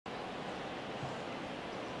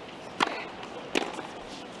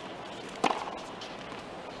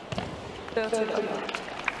Well,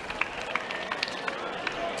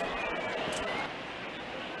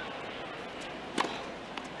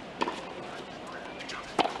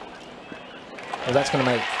 that's going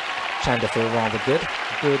to make Chanda feel rather good.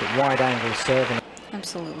 Good wide angle serve.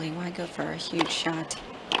 Absolutely. Why go for a huge shot?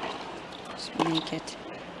 Just make it.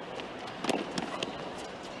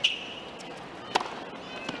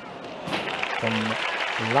 From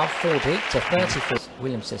love 40 to 34,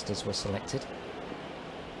 Williams sisters were selected.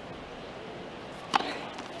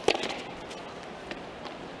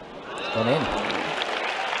 Gone in.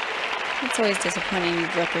 It's always disappointing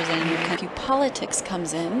you've represented your country. Politics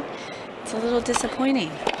comes in. It's a little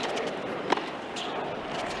disappointing.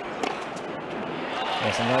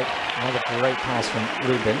 There's another great pass from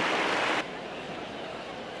Rubin.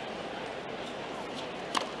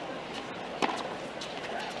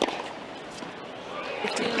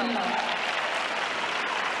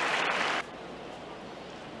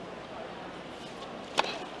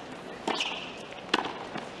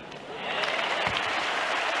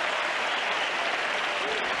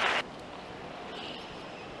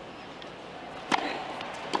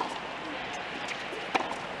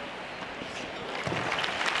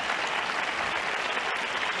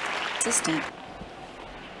 Assistant.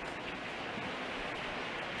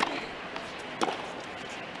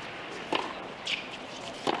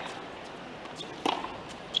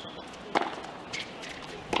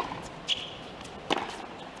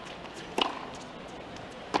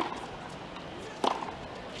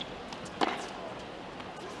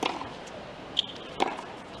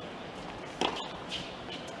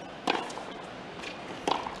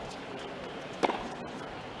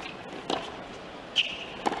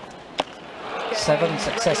 Seven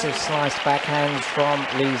successive sliced backhands from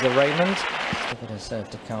Lisa Raymond. Look at her serve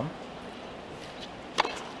to come.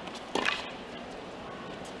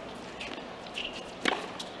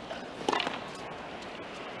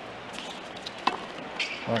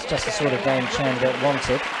 Well, it's just the sort of game Chanda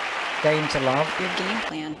wanted. Game to love. Good game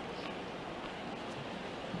plan.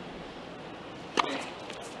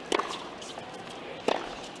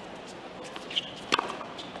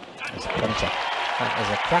 There's a puncher. That is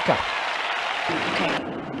a cracker. Okay,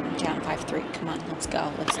 down 5-3. Come on, let's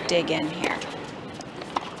go. Let's dig in here.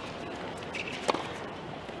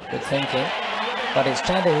 Good thinking. But it's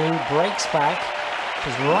Chanda who breaks back.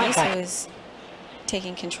 She's right back. Lisa was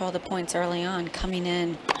taking control of the points early on, coming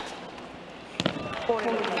in.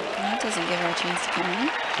 That doesn't give her a chance to come in.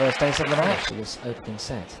 First ace of the match for this opening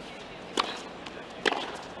set.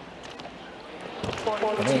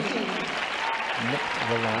 Come in. Nicked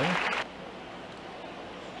the line.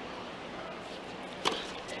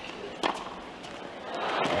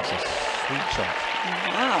 That's a sweet shot.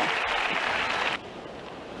 Wow.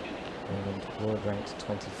 Raymond world ranked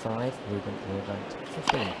 25, Rubin world ranked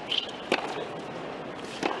 15.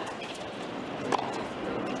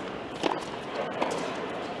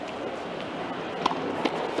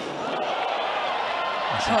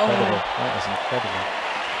 That's incredible. That is incredible.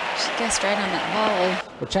 She guessed right on that volley.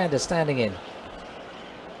 Well, Chanda's standing in.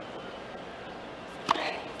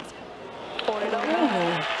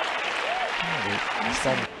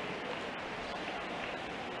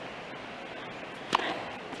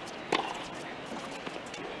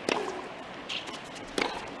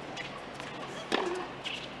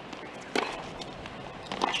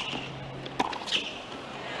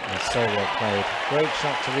 So well played. Great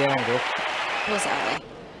shot to the angle. Was Ali.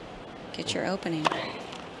 Get your opening.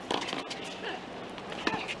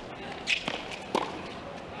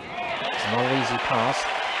 It's not an easy pass.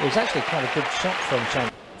 It was actually quite a good shot from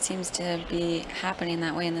Chanda. It seems to be happening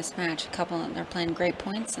that way in this match. A couple, they're playing great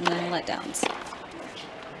points and then letdowns.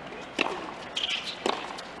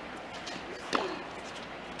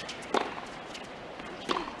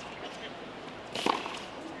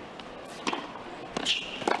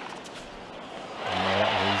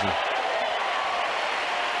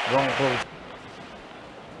 Wrong ball.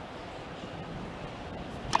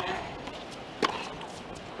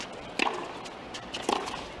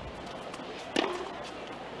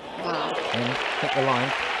 Wow. And hit the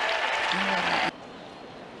line.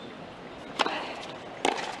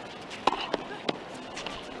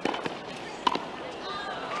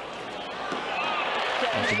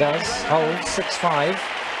 And she does. Hold 6-5.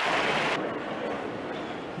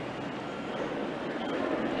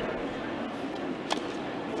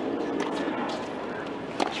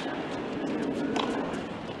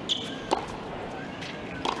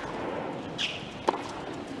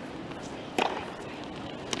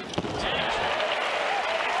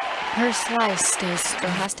 Her slice still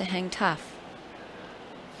has to hang tough.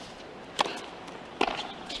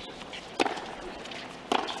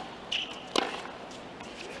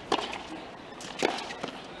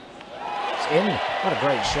 in. What a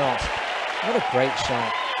great shot. What a great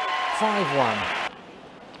shot. 5-1.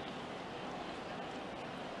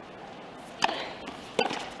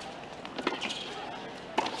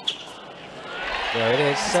 There it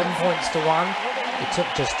is, 7 points to 1. It took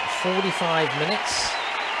just 45 minutes.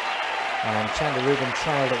 And Chanda Rubin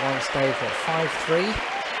trailed at one stage at 5-3.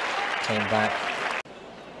 Came back.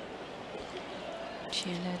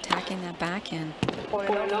 Chanda attacking that backhand.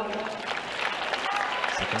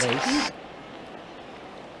 Second ace.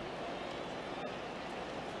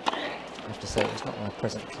 I have to say, it was not my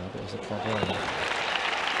present club, it was a club earlier.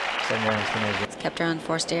 7 rounds for no. It's kept her on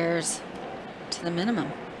forced errors to the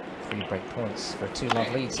minimum. 3 break points for a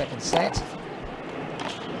 2-love lead. Second set.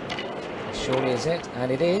 As surely as it,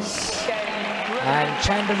 and it is. And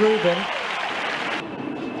Chanda Rubin.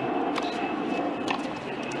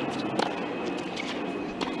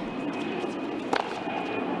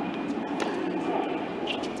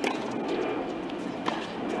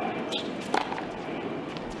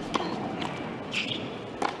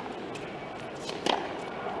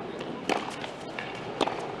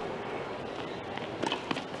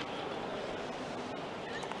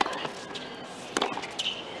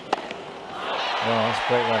 Well, that's a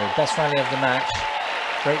great rally. Best rally of the match.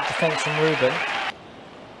 Great defence from Rubin.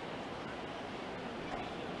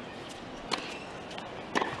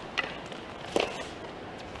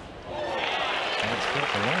 That's good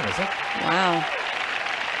for long, is it? Wow.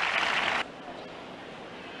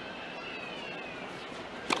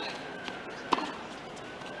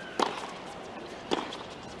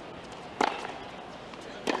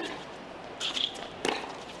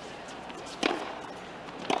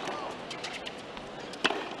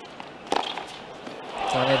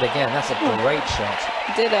 On it again. That's a great shot.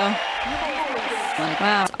 Ditto. Like,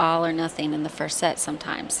 wow. It's all or nothing in the first set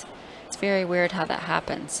sometimes. It's very weird how that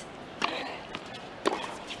happens.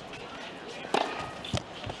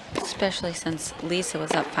 Especially since Lisa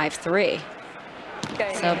was up 5-3.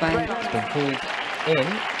 So by... It's been pulled in.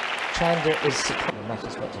 Chanda is... The match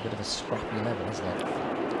has got to a bit of a scrappy level, isn't it?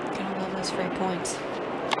 Gonna love those free points.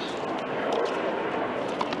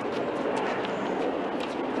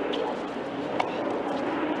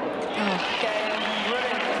 Oh.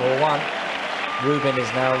 4-1. Rubin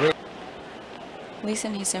is now... Lisa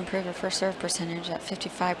needs to improve her first serve percentage at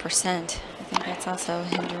 55%. I think that's also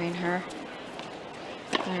hindering her.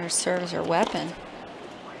 Her serve is her weapon.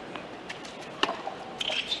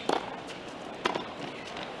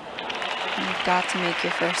 You've got to make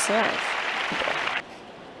your first serve.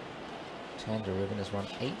 Chanda Rubin has won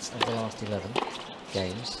 8 of the last 11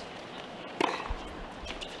 games.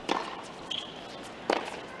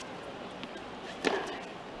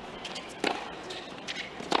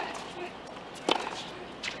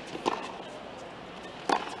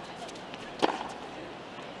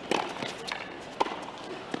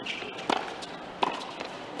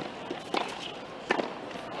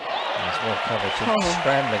 Well covered, she's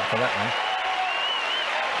scrambling for that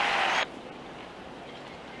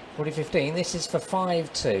one. 40-15, this is for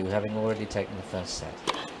 5-2, having already taken the first set.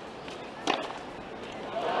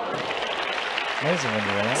 Amazing when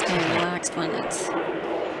you're relaxed. Stay relaxed when it's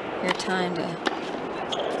your time to...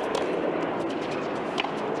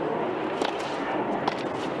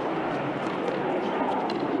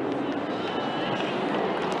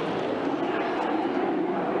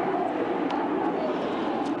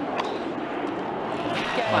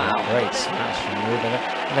 Wow, great smash from Rubin.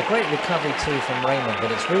 And a great recovery too from Raymond,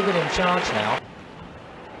 but it's Rubin in charge now.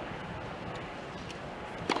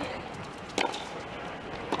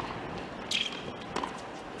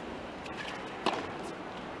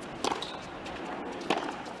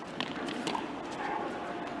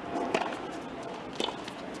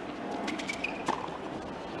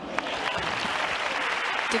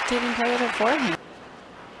 Dictating part of the forehand.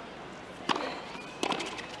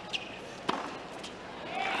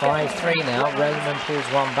 5-3 now. Raymond pulls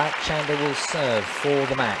one back. Chanda will serve for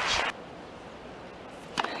the match.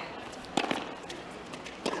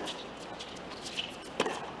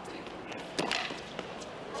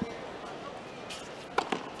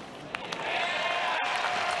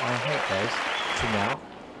 I hate those. 2 now.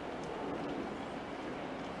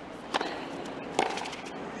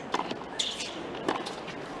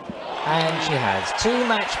 And she has 2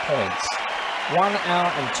 match points. 1 hour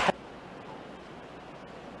and 20.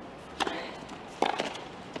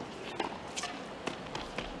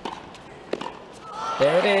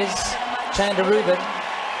 There it is. Chanda Rubin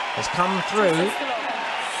has come through.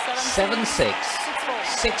 7-6,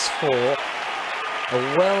 6-4.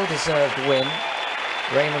 A well-deserved win.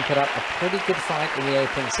 Raymond put up a pretty good fight in the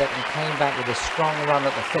opening set and came back with a strong run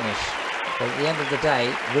at the finish. But at the end of the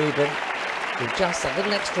day, Rubin with just a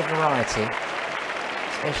little extra variety,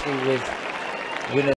 especially with